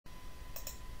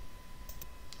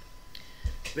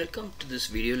Welcome to this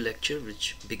video lecture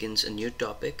which begins a new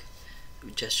topic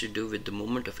which has to do with the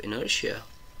moment of inertia,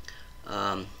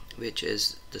 which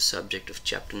is the subject of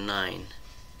chapter 9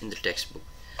 in the textbook.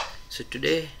 So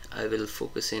today I will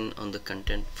focus in on the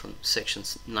content from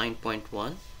sections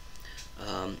 9.1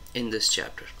 in this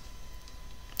chapter.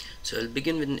 So I'll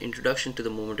begin with an introduction to the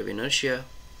moment of inertia,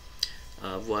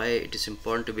 why it is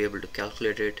important to be able to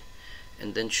calculate it,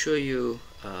 and then show you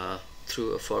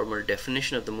through a formal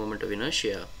definition of the moment of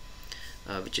inertia,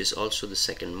 which is also the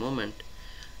second moment,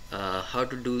 how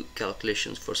to do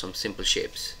calculations for some simple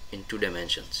shapes in 2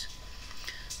 dimensions.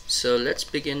 So let's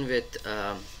begin with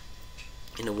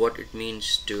what it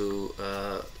means to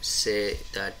say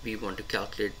that we want to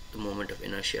calculate the moment of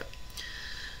inertia.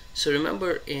 So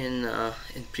remember, in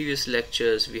previous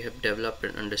lectures we have developed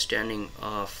an understanding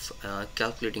of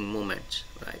calculating moments,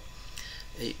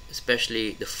 right?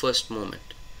 Especially the first moment.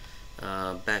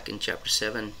 Back in chapter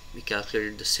 7 we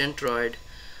calculated the centroid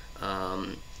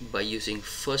by using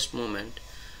first moment,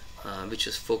 which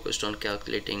is focused on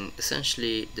calculating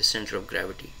essentially the center of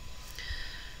gravity.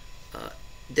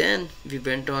 Then we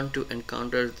went on to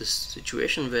encounter this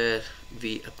situation where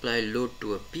we apply load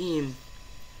to a beam,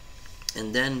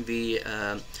 and then we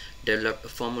developed a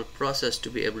formal process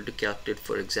to be able to calculate,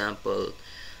 for example,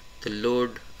 the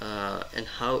load and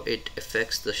how it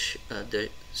affects the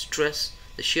stress,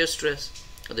 the shear stress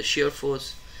or the shear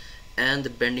force, and the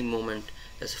bending moment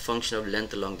as a function of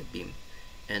length along the beam.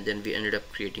 And then we ended up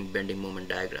creating bending moment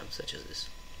diagrams such as this.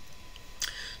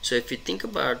 So if you think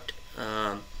about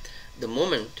the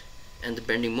moment and the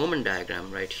bending moment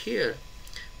diagram right here,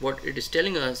 what it is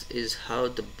telling us is how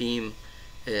the beam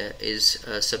is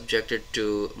subjected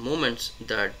to moments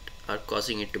that are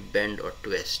causing it to bend or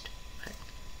twist, right?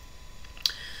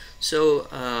 So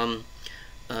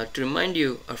to remind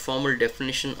you, our formal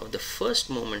definition of the first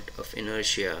moment of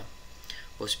inertia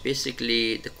was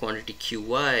basically the quantity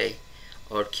qy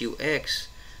or qx,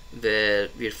 where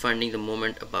we are finding the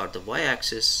moment about the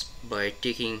y-axis by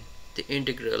taking the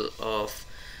integral of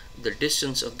the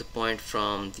distance of the point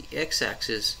from the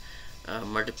x-axis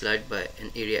multiplied by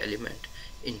an area element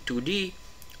in 2D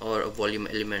or a volume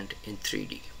element in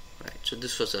 3D, right? So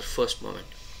this was our first moment.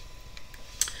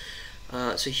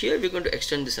 So here we're going to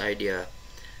extend this idea,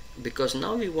 because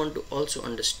now we want to also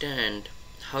understand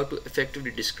how to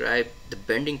effectively describe the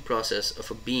bending process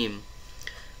of a beam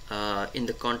in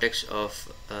the context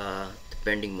of the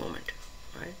bending moment,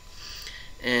 right?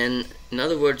 And in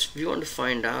other words, we want to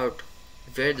find out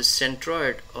where the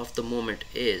centroid of the moment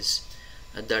is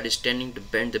that is tending to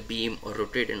bend the beam or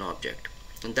rotate an object.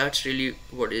 And that's really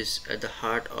what is at the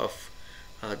heart of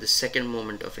the second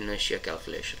moment of inertia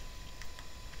calculation.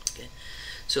 Okay,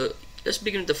 so let's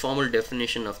begin with the formal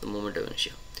definition of the moment of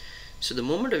inertia. So the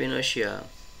moment of inertia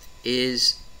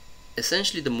is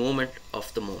essentially the moment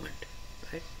of the moment,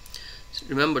 right? So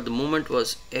remember, the moment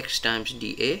was x times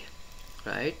dA,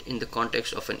 right, in the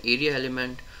context of an area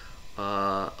element,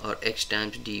 or x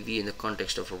times dV in the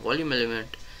context of a volume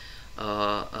element.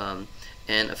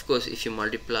 And of course, if you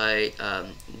multiply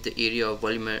the area of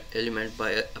volume element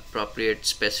by an appropriate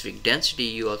specific density,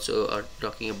 you also are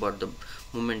talking about the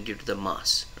moment due to the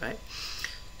mass, right?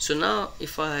 So now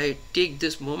if I take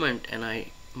this moment and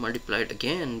I multiply it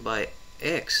again by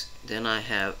x, then I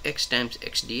have x times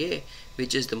x dA,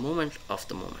 which is the moment of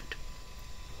the moment,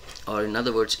 or in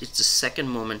other words, it's the second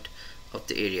moment of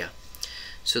the area.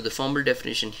 So the formal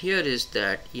definition here is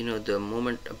that, the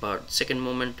moment about second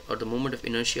moment, or the moment of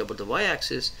inertia about the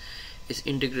y-axis, is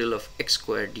integral of x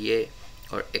squared dA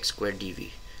or x squared dV.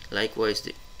 Likewise,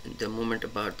 the moment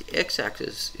about the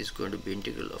x-axis is going to be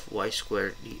integral of y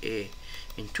squared dA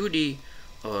in 2D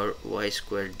or y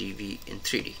squared dV in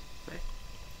 3D, right?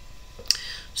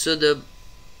 So the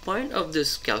point of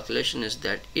this calculation is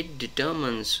that it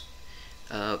determines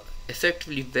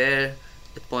effectively where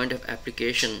the point of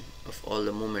application of all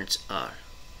the moments are,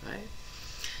 right?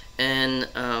 And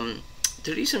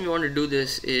the reason we want to do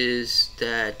this is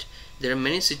that there are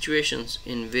many situations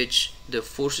in which the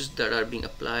forces that are being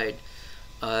applied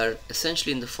are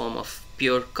essentially in the form of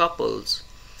pure couples,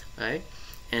 right?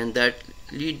 And that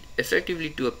lead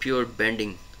effectively to a pure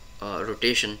bending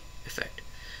rotation effect.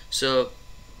 So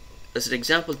as an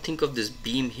example, think of this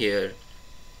beam here.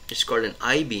 It's called an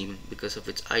I-beam because of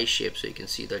its I shape, so you can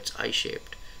see that it's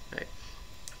I-shaped, right?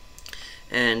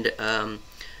 And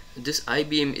this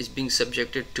I-beam is being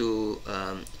subjected to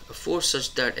a force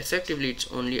such that effectively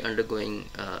it's only undergoing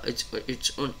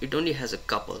it only has a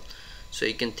couple. So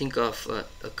you can think of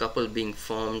a couple being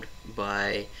formed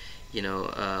by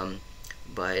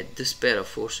by this pair of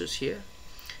forces here,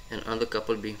 and another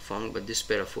couple being formed by this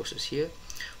pair of forces here,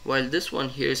 while this one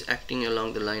here is acting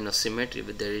along the line of symmetry,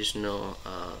 but there is no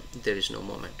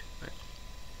moment, right?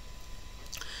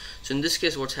 So in this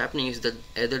case, what's happening is that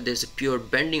either there's a pure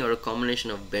bending or a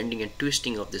combination of bending and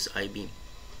twisting of this I-beam.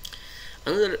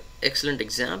 Another excellent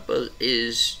example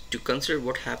is to consider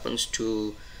what happens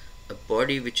to a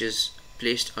body which is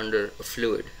placed under a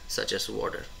fluid such as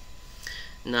water.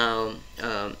 Now,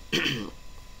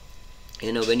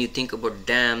 when you think about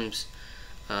dams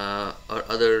or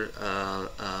other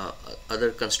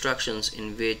constructions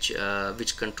in which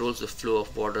controls the flow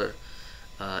of water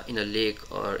in a lake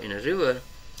or in a river,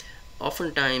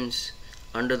 oftentimes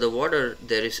under the water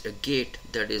there is a gate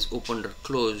that is opened or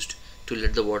closed to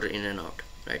let the water in and out,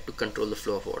 right, to control the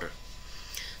flow of water.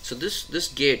 So this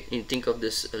gate, you think of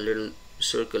this little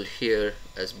circle here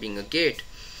as being a gate.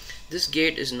 This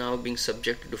gate is now being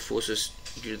subjected to forces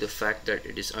due to the fact that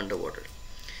it is underwater.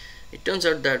 It turns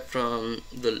out that from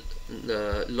the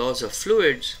laws of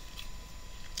fluids,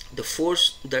 the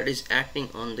force that is acting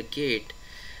on the gate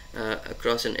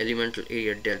across an elemental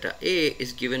area delta A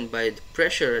is given by the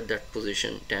pressure at that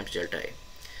position times delta A.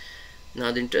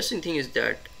 Now the interesting thing is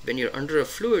that when you're under a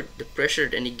fluid, the pressure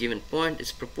at any given point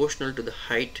is proportional to the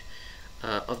height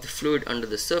of the fluid under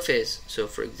the surface. So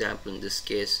for example, in this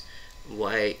case,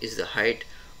 y is the height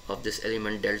of this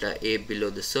element delta A below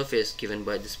the surface given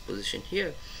by this position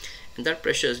here, and that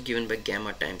pressure is given by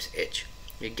gamma times h.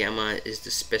 Gamma is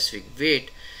the specific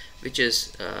weight, which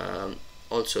is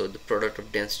also the product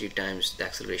of density times the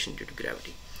acceleration due to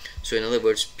gravity. So in other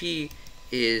words, P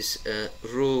is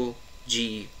rho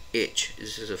g h.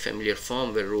 This is a familiar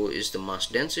form where rho is the mass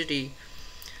density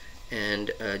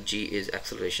and g is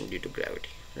acceleration due to gravity,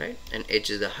 right, and h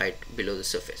is the height below the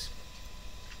surface.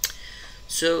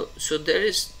 So there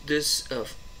is this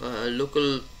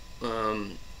local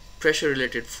pressure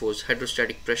related force,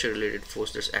 hydrostatic pressure related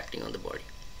force, that's acting on the body.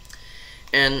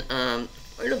 And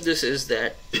part of this is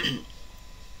that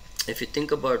if you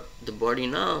think about the body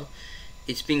now,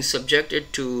 it's being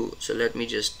subjected to, so let me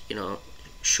just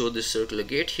show this circular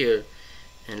gate here,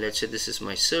 and let's say this is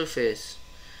my surface,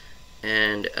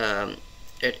 and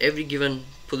at every given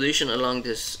position along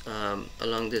this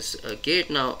gate,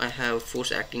 now I have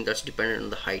force acting that's dependent on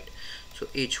the height. So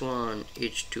h1,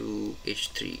 h2,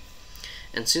 h3,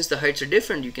 and since the heights are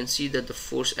different, you can see that the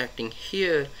force acting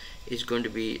here is going to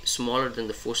be smaller than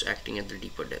the force acting at the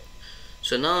deeper depth.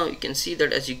 So now you can see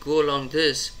that as you go along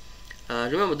this,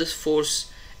 remember this force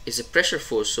is a pressure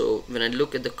force, so when I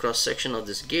look at the cross section of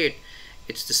this gate,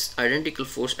 it's this identical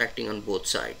force acting on both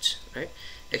sides, right,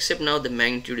 except now the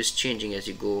magnitude is changing as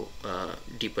you go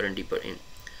deeper and deeper in.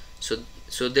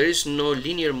 So there is no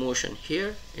linear motion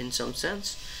here in some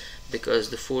sense, because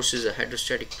the force is a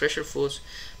hydrostatic pressure force,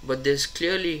 but there's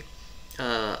clearly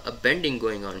a bending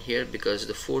going on here, because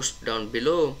the force down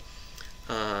below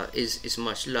is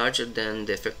much larger than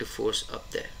the effective force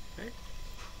up there, right?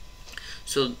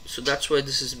 So that's why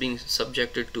this is being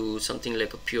subjected to something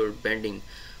like a pure bending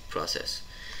process.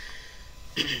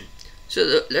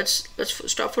 So let's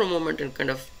stop for a moment and kind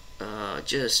of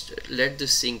just let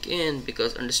this sink in,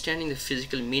 because understanding the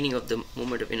physical meaning of the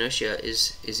moment of inertia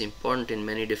is important in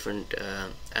many different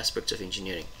aspects of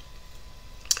engineering.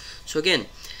 So again,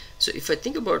 so if I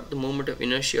think about the moment of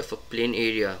inertia of a plane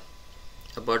area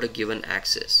about a given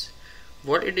axis,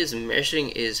 what it is measuring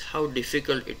is how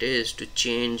difficult it is to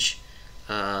change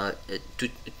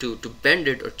to bend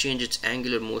it or change its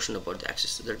angular motion about the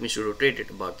axis. So that means to rotate it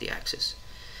about the axis.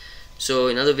 So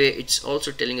in other way, it's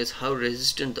also telling us how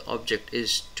resistant the object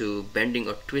is to bending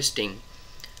or twisting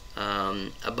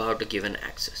about a given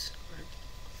axis, right?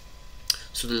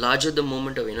 So the larger the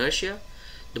moment of inertia,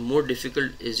 the more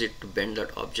difficult is it to bend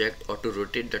that object or to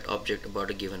rotate that object about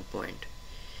a given point.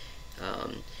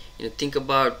 Think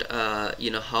about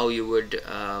how you would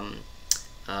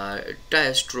tie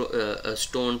a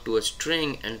stone to a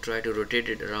string and try to rotate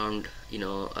it around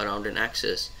around an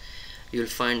axis. You'll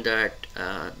find that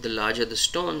the larger the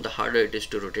stone, the harder it is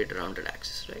to rotate around that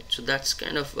axis, right? So that's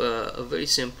kind of a very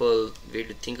simple way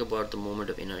to think about the moment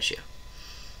of inertia.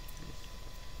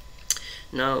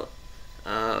 Now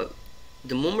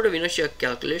the moment of inertia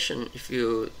calculation, if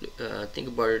you think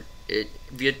about it,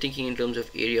 we are thinking in terms of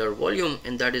area or volume,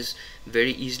 and that is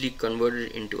very easily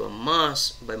converted into a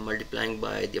mass by multiplying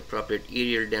by the appropriate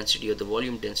areal density or the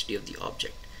volume density of the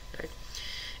object, right?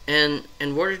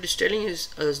 And what it is telling us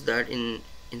that in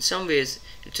some ways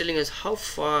it's telling us how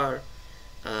far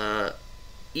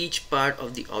each part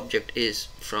of the object is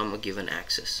from a given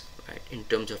axis, right, in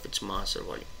terms of its mass or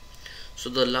volume. So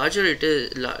the larger it is,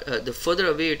 the further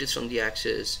away it is from the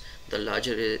axis, the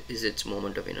larger is its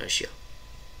moment of inertia.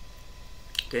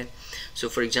 Okay, so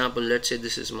for example, let's say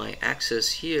this is my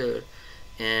axis here,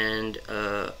 and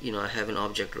I have an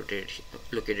object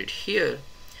located here,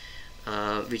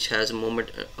 which has a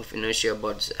moment of inertia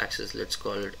about this axis. Let's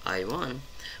call it I1,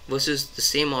 versus the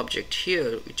same object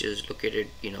here, which is located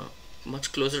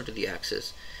much closer to the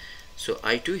axis. So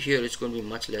I2 here is going to be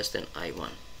much less than I1.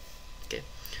 Okay,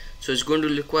 so it's going to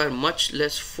require much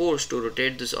less force to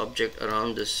rotate this object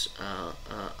around this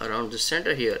around the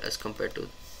center here as compared to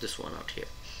this one out here.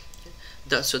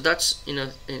 So that's in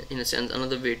a sense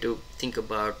another way to think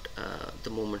about the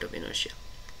moment of inertia.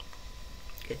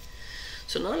 Okay,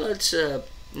 so now let's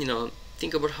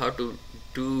think about how to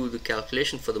do the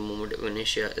calculation for the moment of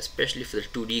inertia, especially for the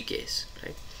 2D case,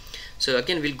 right? So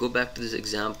again, we'll go back to this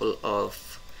example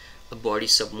of a body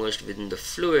submerged within the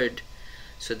fluid,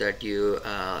 so that you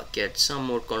get some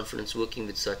more confidence working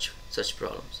with such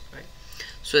problems, right?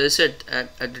 So as I said,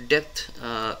 at the depth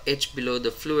h below the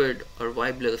fluid or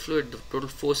y below the fluid, the total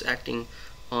force acting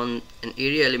on an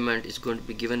area element is going to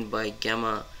be given by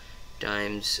gamma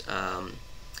times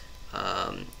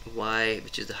y,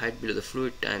 which is the height below the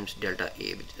fluid, times delta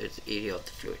A, which is the area of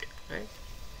the fluid, right?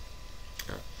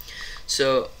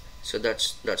 So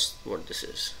that's what this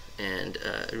is. And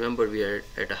remember, we are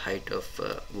at a height of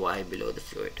y below the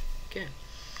fluid. Okay,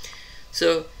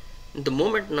 so the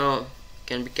moment now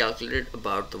can be calculated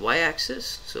about the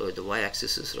y-axis. So the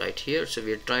y-axis is right here. So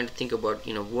we are trying to think about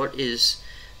what is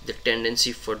the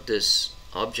tendency for this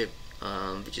object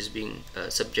which is being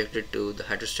subjected to the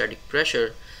hydrostatic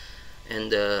pressure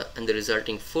and the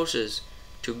resulting forces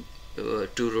to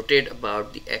rotate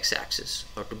about the x-axis,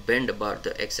 or to bend about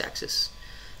the x-axis.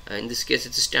 In this case,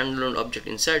 it's a standalone object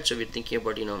inside, so we're thinking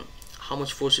about how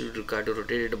much force it would require to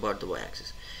rotate it about the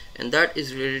y-axis, and that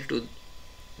is related to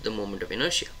the moment of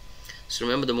inertia. So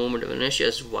remember, the moment of inertia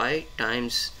is y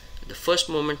times the first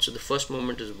moment. So the first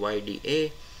moment is y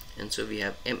dA, and so we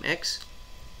have mx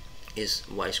is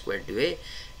y squared dA,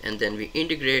 and then we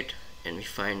integrate and we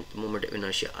find the moment of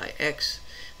inertia Ix.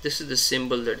 This is the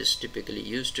symbol that is typically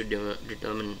used to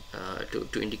determine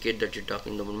to indicate that you're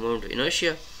talking about the moment of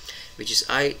inertia, which is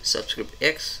I subscript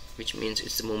x, which means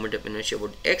it's the moment of inertia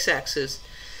about the x-axis,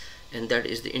 and that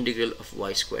is the integral of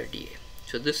y squared dA.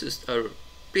 So this is our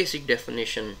basic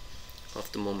definition of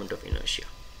the moment of inertia.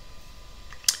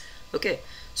 Okay,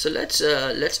 so let's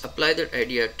apply that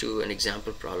idea to an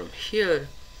example problem here,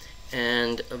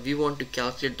 and we want to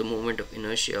calculate the moment of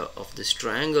inertia of this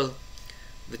triangle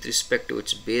with respect to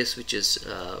its base, which is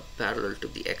parallel to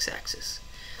the x-axis.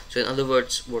 So in other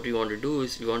words, what we want to do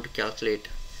is we want to calculate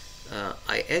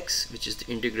Ix, which is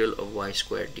the integral of y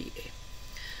squared dA.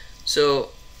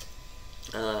 So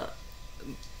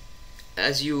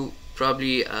as you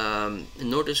probably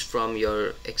noticed from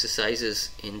your exercises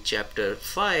in chapter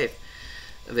 5,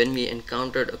 when we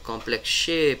encountered a complex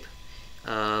shape,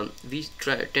 we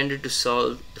tended to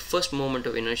solve the first moment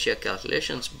of inertia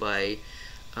calculations by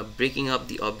breaking up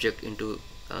the object into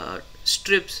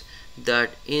strips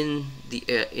that in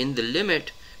the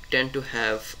limit tend to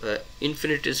have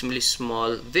infinitesimally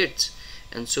small widths,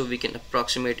 and so we can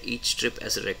approximate each strip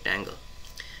as a rectangle,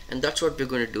 and that's what we're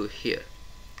going to do here,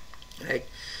 right?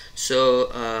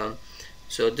 So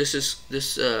this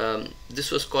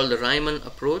was called the Riemann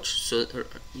approach. So the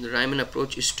Riemann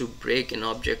approach is to break an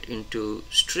object into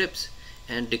strips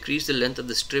and decrease the length of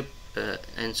the strip,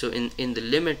 and so in the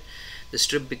limit the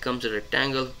strip becomes a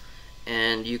rectangle,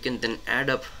 and you can then add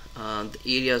up the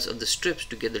areas of the strips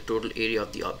to get the total area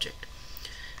of the object,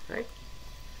 right?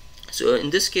 So in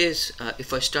this case,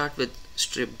 if I start with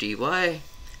strip dy,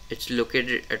 it's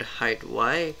located at a height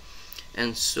y,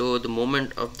 and so the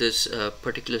moment of this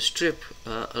particular strip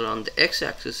around the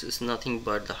x-axis is nothing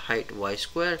but the height y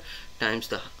square times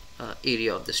the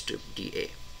area of the strip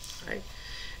dA, right?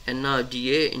 And now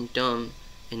dA in turn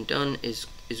is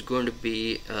going to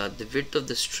be the width of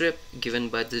the strip given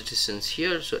by the distance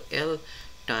here, so L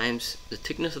times the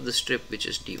thickness of the strip, which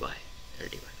is dy, L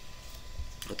dy.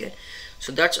 Okay,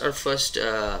 so that's our first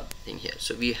thing here.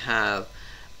 So we have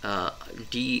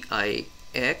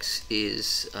dIx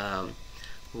is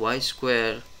y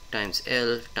square times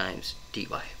L times dy.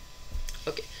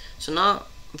 Okay, so now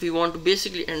we want to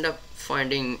basically end up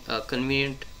finding a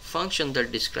convenient function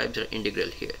that describes our integral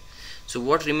here. So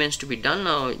what remains to be done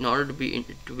now, in order to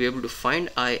be able to find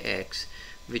Ix,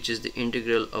 which is the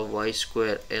integral of y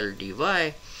square L dy,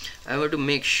 I want to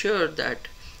make sure that,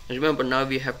 remember, now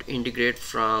we have to integrate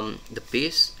from the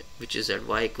base, which is at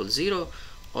y equals 0,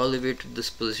 all the way to this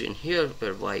position here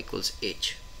where y equals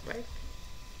h, right?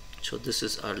 So this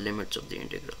is our limits of the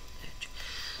integral h.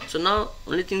 So now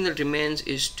only thing that remains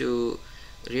is to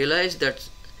realize that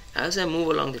as I move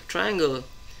along the triangle,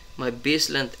 my base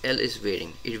length L is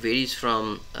varying. It varies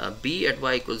from B at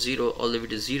y equals 0 all the way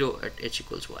to 0 at h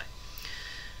equals y.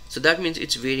 So that means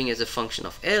it's varying as a function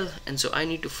of L, and so I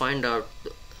need to find out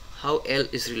how L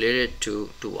is related to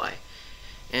y.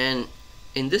 And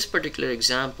in this particular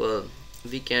example,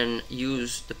 we can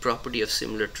use the property of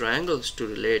similar triangles to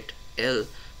relate L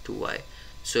to y.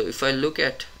 So if I look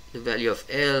at the value of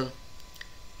L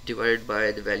divided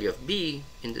by the value of B,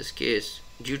 in this case,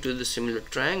 due to the similar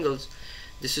triangles,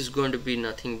 this is going to be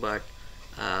nothing but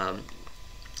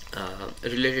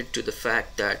related to the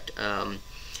fact that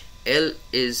L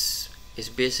is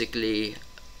basically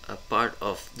a part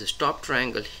of this top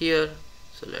triangle here,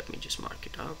 so let me just mark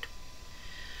it out,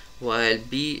 while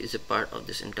B is a part of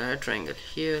this entire triangle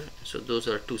here. So those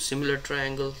are two similar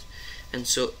triangles, and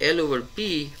so L over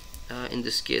B, in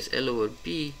this case L over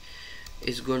B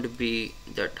is going to be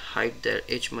that height there,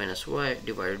 h minus y,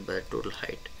 divided by the total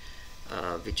height,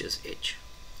 which is h,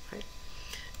 right?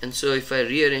 And so if I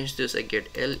rearrange this, I get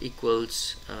L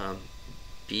equals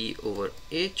B over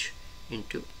h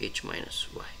into h minus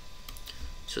y.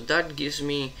 So that gives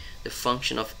me the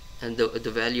function of, and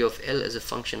the value of L as a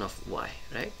function of y,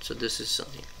 right? So this is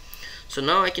something. So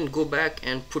now I can go back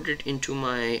and put it into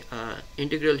my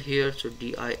integral here. So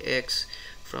dix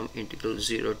from integral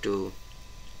 0 to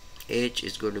h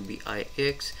is going to be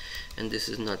ix, and this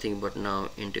is nothing but now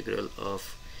integral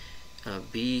of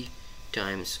b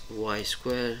times y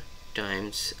square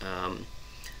times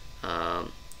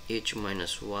h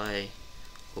minus y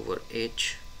over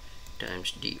h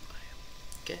times dy.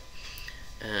 Okay,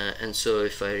 and so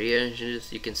if I rearrange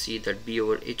this, you can see that b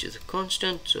over h is a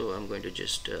constant, so I'm going to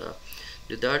just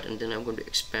do that, and then I'm going to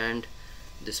expand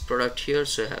this product here.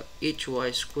 So I have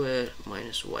hy square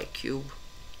minus y cube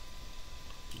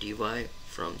dy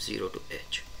from 0 to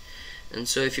h. And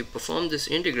so if you perform this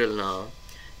integral now,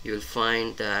 you will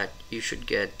find that you should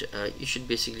get you should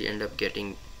basically end up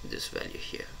getting this value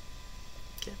here.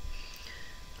 Okay,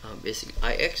 basically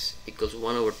ix equals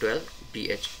 1 over 12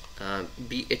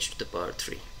 bh to the power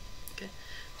 3. Okay,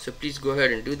 so please go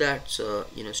ahead and do that. So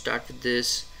start with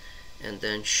this and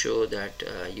then show that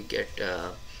you get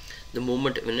the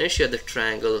moment of inertia of the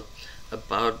triangle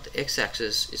about the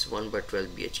x-axis is 1 by 12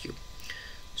 bh cube.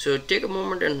 So take a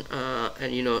moment and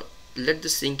let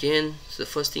this sink in. So the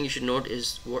first thing you should note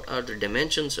is what are the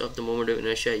dimensions of the moment of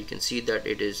inertia. You can see that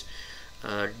it is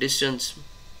distance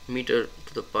meter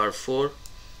to the power 4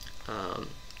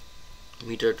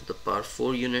 meter to the power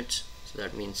 4 units. So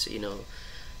that means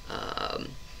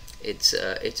it's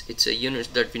a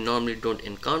unit that we normally don't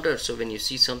encounter. So when you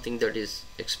see something that is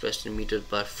expressed in meter to the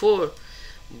power 4,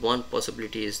 one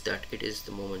possibility is that it is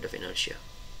the moment of inertia.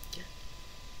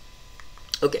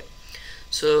 Okay,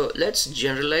 so let's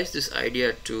generalize this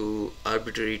idea to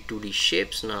arbitrary 2D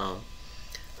shapes now,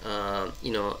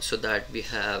 so that we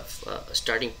have a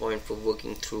starting point for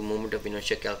working through moment of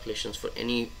inertia calculations for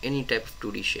any type of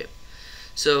 2D shape.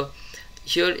 So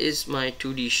here is my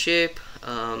 2D shape,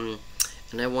 and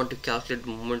I want to calculate the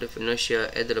moment of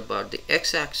inertia either about the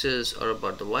x-axis or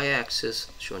about the y-axis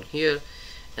shown here,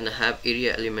 and I have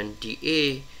area element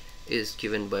dA is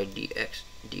given by dx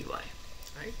dy,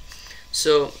 right?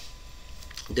 So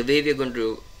the way we're going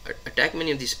to attack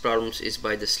many of these problems is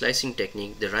by the slicing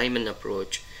technique, the Riemann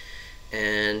approach.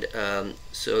 And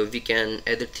so we can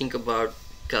either think about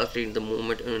calculating the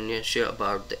moment of inertia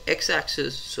about the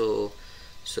x-axis. So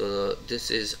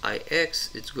this is ix,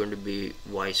 it's going to be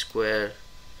y square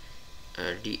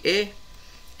dA,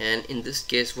 and in this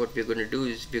case what we're going to do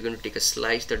is we're going to take a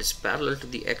slice that is parallel to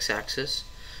the x-axis,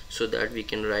 so that we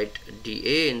can write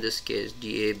dA. In this case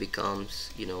dA becomes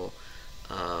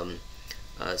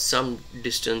some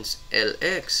distance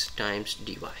lx times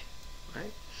dy,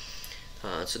 right?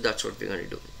 So that's what we're going to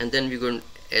do, and then we're going to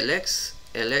lx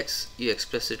you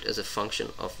express it as a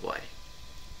function of y,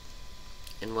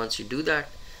 and once you do that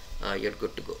you're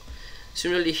good to go.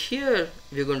 Similarly here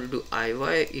we're going to do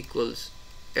iy equals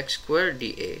x squared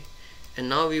dA, and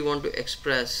now we want to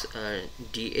express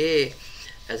dA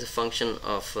as a function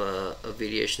of a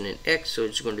variation in x, so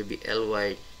it's going to be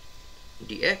ly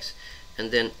dx,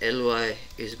 and then ly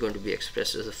is going to be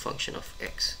expressed as a function of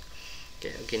x.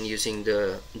 Okay, again using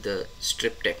the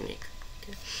strip technique.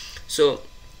 Okay, so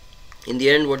in the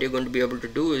end what you're going to be able to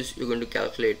do is you're going to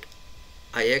calculate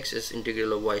ix as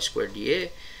integral of y squared dA,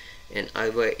 and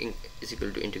iy is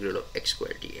equal to integral of x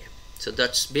squared dA. So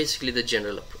that's basically the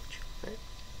general approach, right?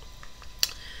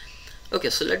 Okay,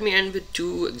 so let me end with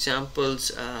two examples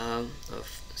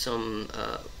of some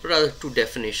rather two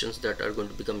definitions that are going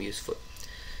to become useful.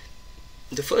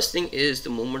 The first thing is the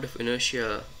moment of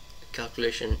inertia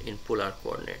calculation in polar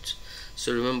coordinates.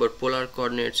 So remember, polar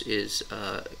coordinates is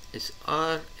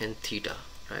r and theta,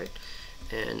 right?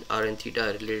 And r and theta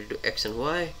are related to x and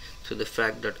y. So the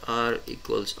fact that r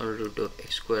equals under root of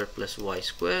x square plus y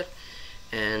square,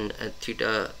 and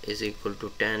theta is equal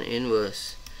to tan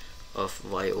inverse of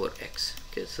y over x.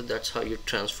 Okay, so that's how you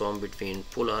transform between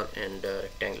polar and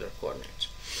rectangular coordinates.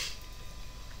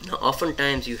 Now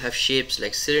oftentimes you have shapes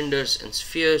like cylinders and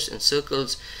spheres and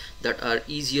circles that are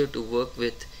easier to work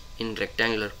with in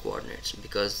rectangular coordinates,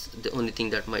 because the only thing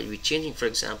that might be changing, for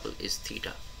example, is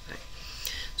theta, right?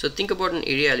 So think about an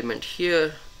area element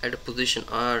here at a position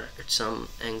r at some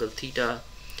angle theta.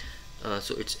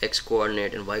 So its x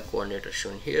coordinate and y coordinate are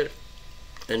shown here,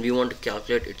 and we want to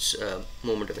calculate its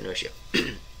moment of inertia.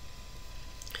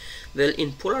 Well,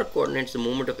 in polar coordinates, the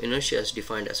moment of inertia is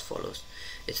defined as follows.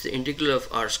 It's the integral of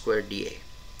r squared dA,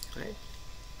 right?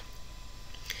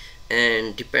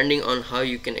 And depending on how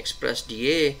you can express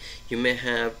dA, you may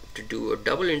have to do a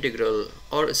double integral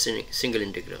or a single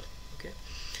integral. Okay,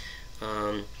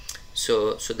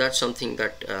 so that's something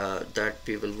that that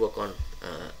we will work on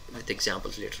with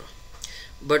examples later on.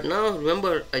 But now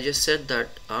remember, I just said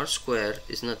that r square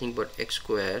is nothing but x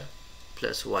square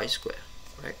plus y square,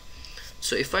 right?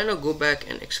 So if I now go back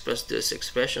and express this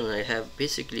expression, I have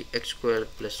basically x square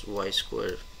plus y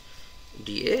square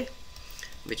dA,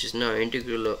 which is now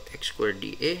integral of x squared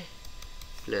dA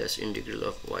plus integral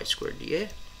of y squared dA,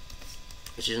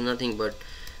 which is nothing but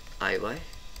iy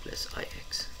plus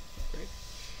ix, right?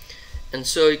 And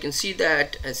so you can see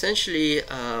that essentially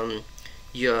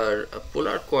your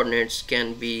polar coordinates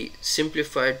can be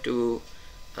simplified to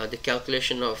the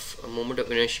calculation of a moment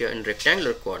of inertia in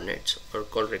rectangular coordinates, or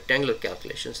called rectangular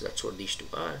calculations. That's what these two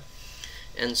are.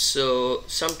 And so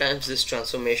sometimes this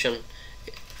transformation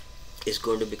is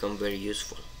going to become very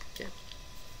useful. Okay,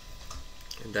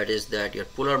 and that is that your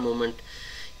polar moment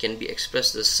can be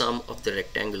expressed as the sum of the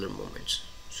rectangular moments.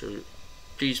 So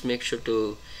please make sure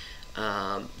to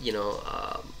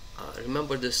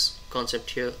remember this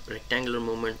concept here: rectangular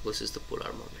moment versus the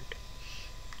polar moment.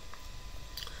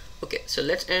 Okay, so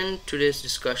let's end today's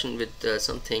discussion with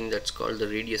something that's called the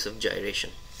radius of gyration.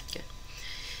 Okay,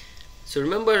 so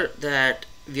remember that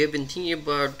we have been thinking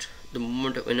about the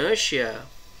moment of inertia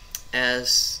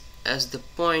as the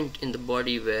point in the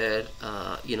body where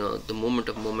the moment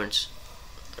of moments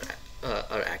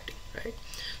are acting, right?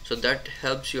 So that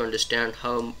helps you understand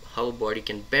how a body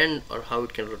can bend or how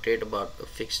it can rotate about a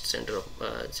fixed center of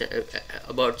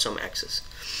about some axis.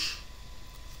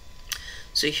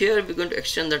 So here we're going to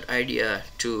extend that idea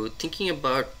to thinking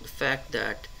about the fact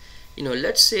that,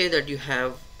 let's say that you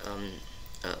have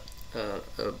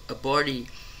a body,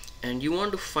 and you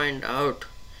want to find out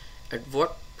at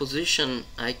what position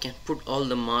I can put all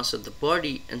the mass of the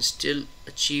body and still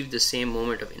achieve the same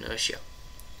moment of inertia,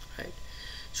 right?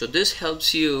 So this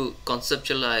helps you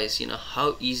conceptualize,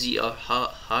 how easy or how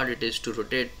hard it is to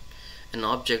rotate an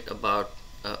object about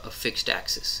a fixed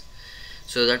axis.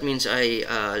 So that means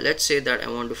let's say that I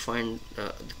want to find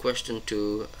the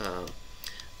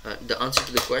answer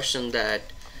to the question that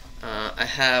I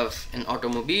have an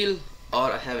automobile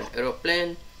or I have an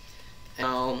aeroplane.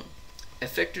 Now I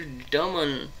have to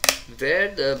determine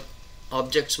where the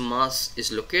object's mass is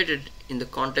located in the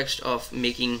context of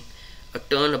making a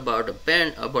turn about a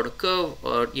curve,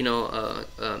 or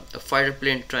a fighter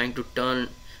plane trying to turn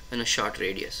in a short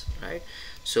radius, right?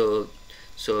 So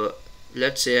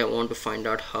let's say I want to find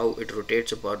out how it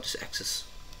rotates about this axis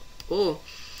O,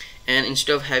 and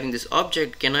instead of having this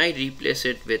object, can I replace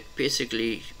it with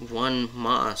basically one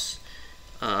mass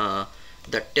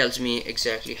that tells me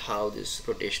exactly how this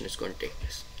rotation is going to take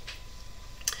place?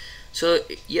 So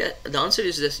yeah, the answer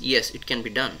is this: yes, it can be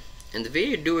done. And the way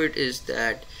you do it is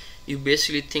that you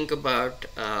basically think about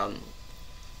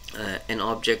an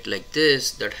object like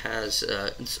this that has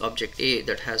this object A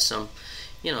that has some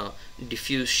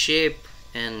diffuse shape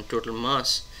and total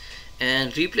mass,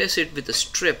 and replace it with a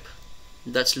strip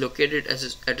that's located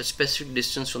at a specific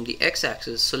distance from the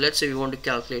x-axis. So let's say we want to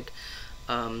calculate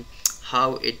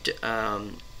how it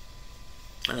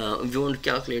we want to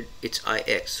calculate its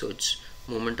ix, so its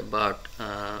moment about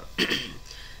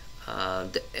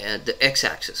the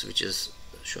x-axis, which is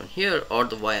shown here, or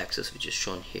the y-axis, which is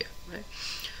shown here, right?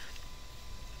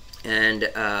 And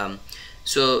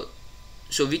so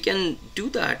we can do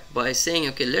that by saying,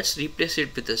 okay, let's replace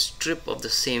it with a strip of the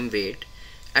same weight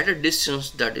at a distance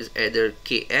that is either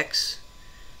kx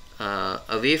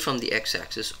away from the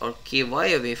x-axis or ky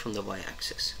away from the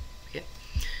y-axis. Okay,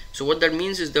 so what that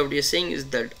means is that what we are saying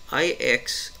is that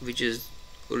ix, which is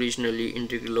originally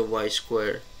integral of y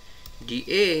square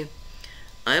dA,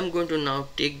 I am going to now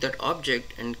take that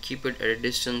object and keep it at a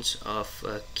distance of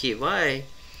ky,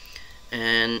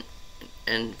 and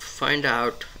find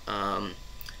out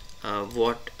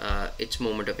what its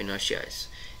moment of inertia is.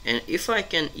 And if I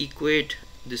can equate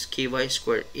this ky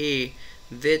square a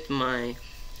with my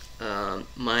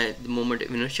the moment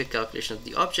of inertia calculation of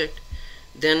the object,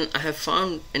 then I have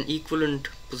found an equivalent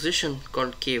position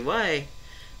called ky,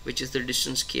 which is the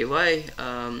distance ky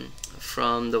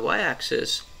from the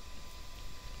y-axis,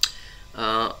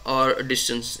 or a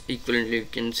distance equivalently you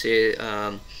can say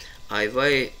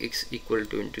iy is equal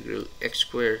to integral x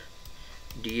square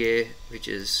dA, which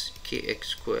is kx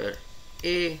square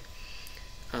a.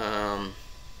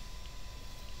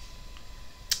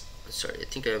 Sorry, I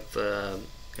think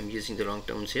I'm using the wrong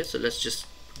terms here, so let's just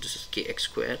put this as kx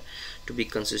square to be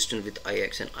consistent with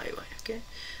ix and iy. Okay,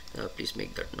 please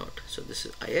make that note. So this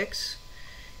is ix,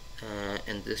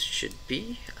 and this should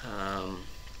be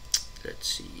let's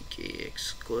see, kx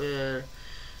square.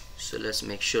 So let's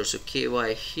make sure. So ky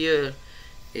here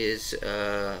is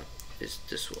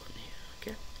this one here.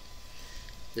 Okay,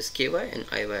 this ky and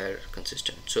iy are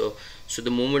consistent. So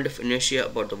the moment of inertia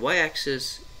about the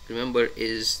y-axis, remember,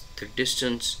 is the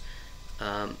distance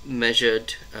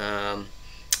measured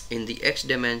in the x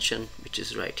dimension, which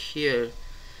is right here,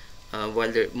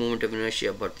 while the moment of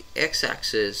inertia about the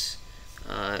x-axis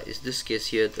is this case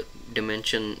here. The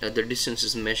dimension, the distance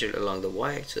is measured along the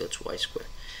y, so that's y square.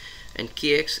 And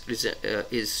kx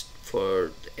is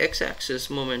for the x-axis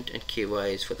moment, and ky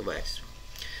is for the y-axis.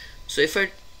 So if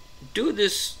I do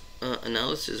this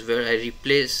analysis where I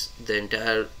replace the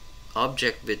entire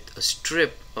object with a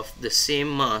strip of the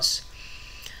same mass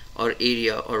or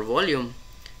area or volume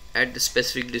at the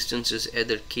specific distances,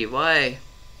 either ky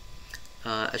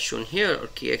as shown here or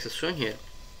kx as shown here,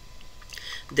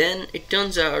 then it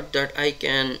turns out that I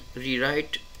can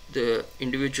rewrite the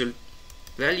individual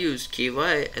values ky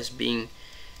as being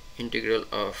integral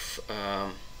of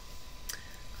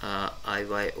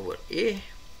iy over a,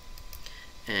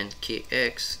 and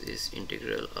kx is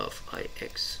integral of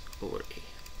ix over a.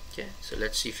 Okay, so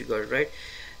let's see if you got it right.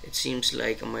 It seems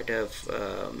like I might have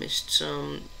missed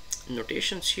some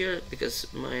notations here, because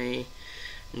my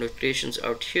notations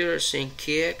out here are saying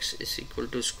kx is equal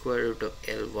to square root of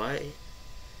ly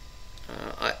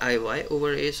iy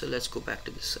over a. So let's go back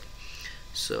to this side.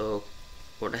 So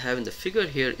what I have in the figure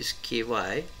here is ky,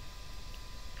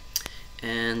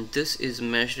 and this is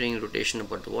measuring rotation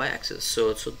about the y-axis.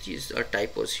 So these are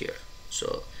typos here.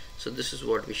 So this is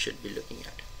what we should be looking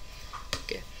at.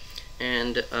 Okay,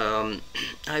 and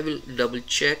I will double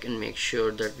check and make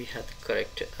sure that we have the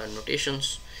correct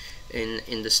notations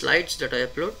in the slides that I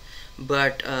upload.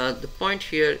 But the point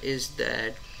here is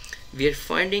that we are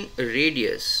finding a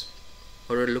radius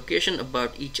or a location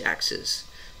about each axis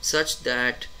such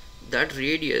that that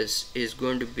radius is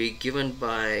going to be given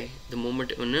by the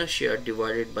moment of inertia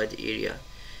divided by the area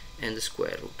and the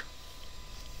square root.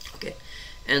 Okay,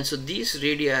 and so these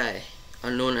radii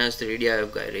are known as the radii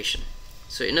of gyration.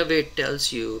 So in a way it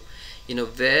tells you,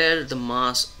 where the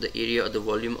mass, the area or the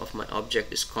volume of my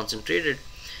object is concentrated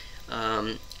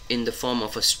in the form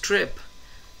of a strip,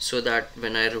 so that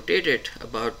when I rotate it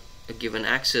about a given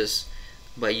axis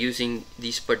by using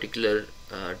these particular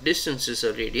distances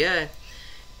or radii,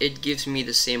 it gives me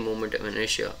the same moment of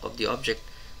inertia of the object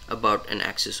about an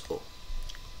axis O.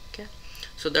 Okay,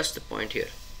 so that's the point here.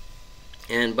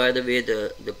 And by the way,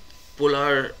 the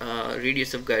polar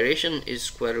radius of gyration is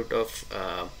square root of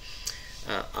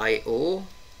IO.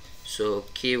 So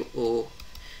KO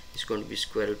is going to be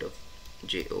square root of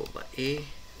JO by A,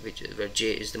 which is where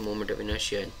J is the moment of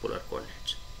inertia in polar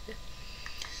coordinates.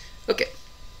 Okay.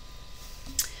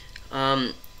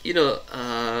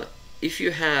 If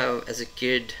you have, as a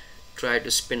kid, tried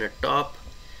to spin a top,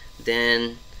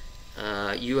 then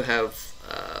you have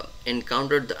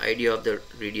encountered the idea of the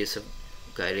radius of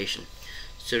gyration.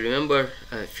 So remember,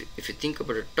 if you think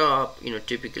about a top,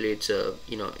 typically it's a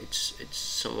it's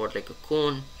somewhat like a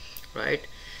cone, right?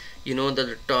 You know that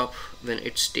the top, when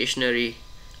it's stationary,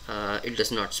 it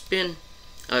does not spin,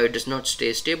 it does not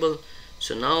stay stable.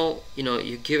 So now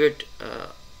you give it a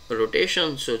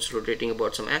rotation, so it's rotating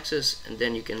about some axis, and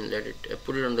then you can let it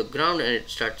put it on the ground, and it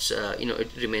starts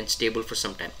it remains stable for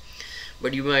some time.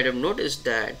 But you might have noticed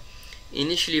that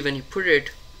initially when you put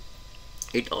it,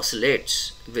 it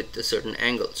oscillates with a certain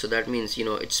angle. So that means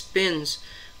it spins,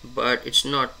 but it's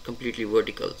not completely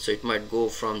vertical. So it might go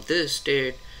from this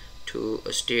state to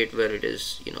a state where it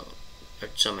is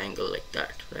at some angle like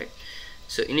that, right?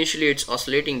 So initially it's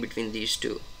oscillating between these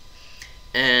two,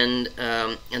 and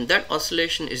that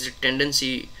oscillation is a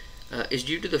tendency is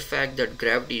due to the fact that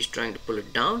gravity is trying to pull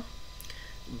it down.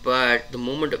 but the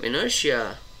moment of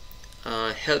inertia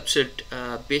helps it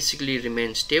basically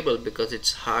remain stable, because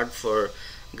it's hard for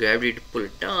gravity to pull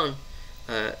it down,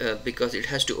 because it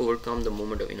has to overcome the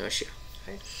moment of inertia,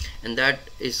 right? And that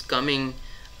is being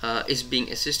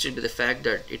assisted by the fact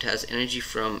that it has energy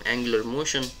from angular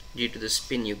motion due to the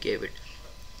spin you gave it.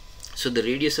 So the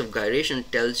radius of gyration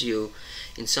tells you,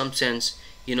 in some sense,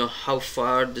 how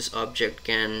far this object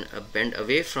can bend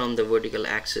away from the vertical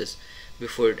axis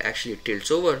before it actually tilts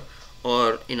over,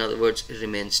 or in other words, it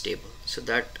remains stable. So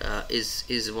that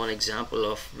is one example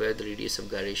of where the radius of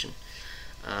gyration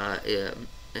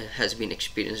has been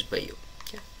experienced by you.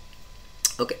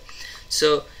 Okay,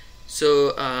 so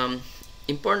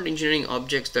important engineering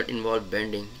objects that involve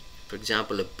bending, for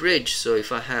example, a bridge. So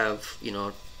if I have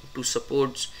two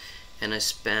supports and I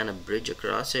span a bridge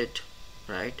across it,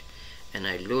 right, and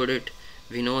I load it,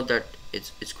 we know that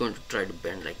it's going to try to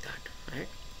bend like that, right?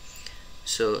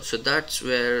 So that's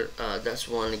where that's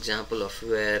one example of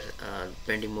where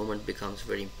bending moment becomes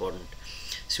very important.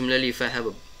 Similarly, if I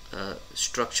have a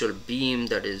structural beam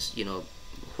that is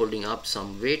holding up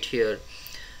some weight here,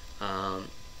 that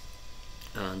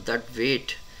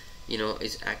weight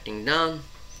is acting down,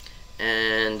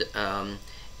 and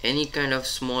any kind of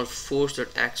small force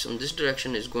that acts on this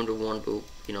direction is going to want to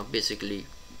basically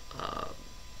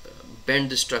bend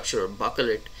the structure or buckle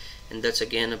it, and that's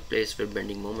again a place where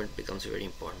bending moment becomes very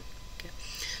important. Okay,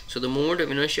 so the moment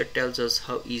of inertia tells us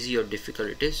how easy or difficult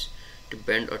it is to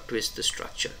bend or twist the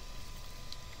structure.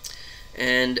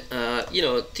 And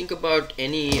think about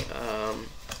any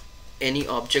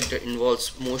object that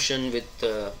involves motion with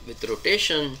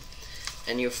rotation,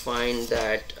 and you find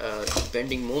that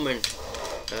bending moment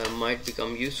might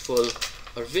become useful,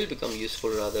 or will become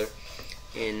useful rather,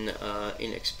 in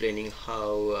explaining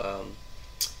how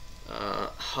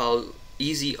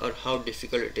easy or how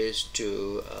difficult it is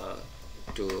to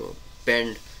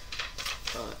bend,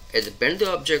 either bend the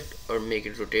object or make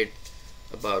it rotate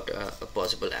about a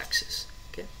possible axis.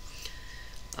 Okay,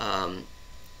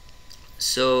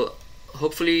 so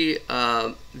hopefully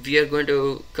we are going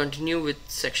to continue with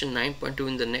section 9.2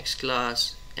 in the next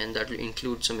class, and that will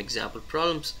include some example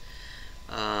problems.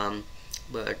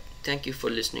 But thank you for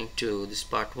listening to this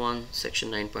part 1,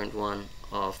 section 9.1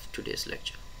 of today's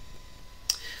lecture.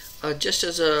 Just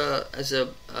as a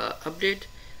update,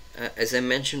 as I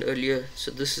mentioned earlier,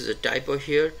 so this is a typo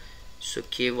here. So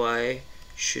ky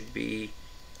should be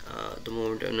the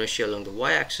moment of inertia along the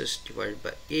y-axis divided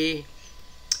by a,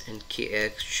 and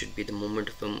kx should be the moment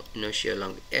of inertia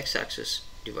along the x-axis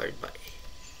divided by a.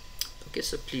 Okay,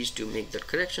 so please do make that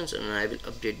corrections, and I will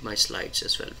update my slides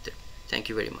as well with it. Thank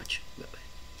you very much. Bye bye.